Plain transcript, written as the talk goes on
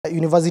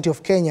University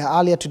of Kenya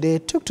earlier today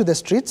took to the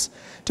streets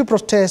to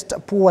protest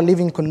poor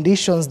living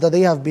conditions that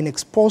they have been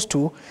exposed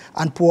to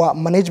and poor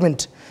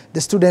management.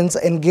 The students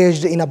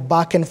engaged in a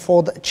back and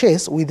forth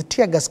chase with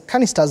tear gas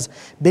canisters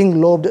being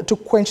lobbed to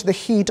quench the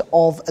heat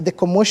of the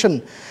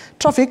commotion.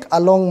 Traffic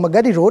along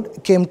Magadi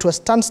Road came to a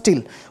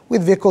standstill,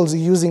 with vehicles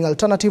using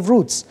alternative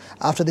routes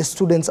after the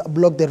students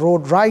blocked the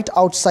road right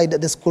outside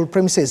the school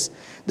premises.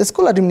 The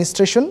school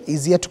administration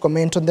is yet to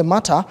comment on the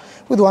matter,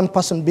 with one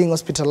person being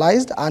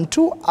hospitalized and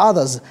 2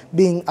 others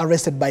being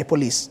arrested by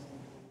police.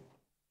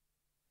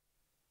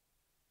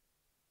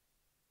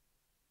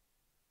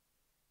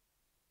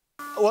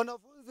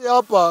 Wanafunzi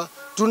hapa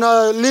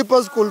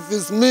tunalipa school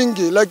fees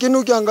mingi, lakini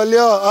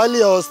ukiangalia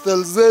hali ya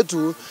hostel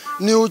zetu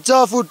ni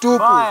uchafu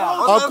tupu.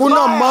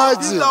 Hakuna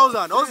maji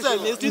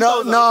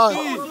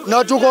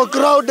na tuko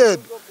crowded.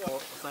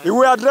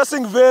 We are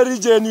addressing very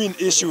genuine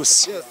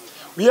issues.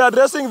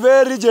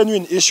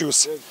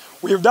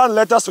 We've done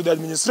letters to the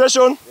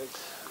administration.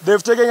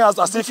 They've taken us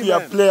as if we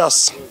are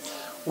players.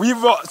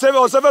 We've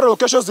on several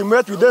occasions we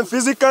met with them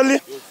physically.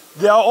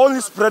 They are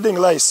only spreading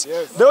lies.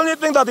 The only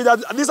thing that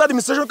this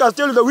administration can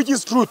tell you which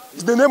is truth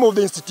is the name of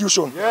the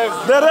institution.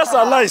 The rest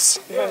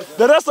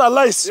are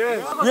lies.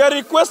 We are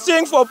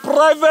requesting for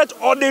private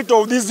audit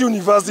of this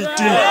university.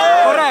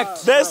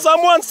 Correct. There's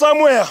someone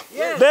somewhere.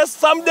 There's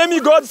some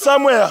demigod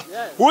somewhere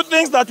who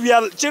thinks that we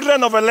are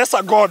children of a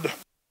lesser god.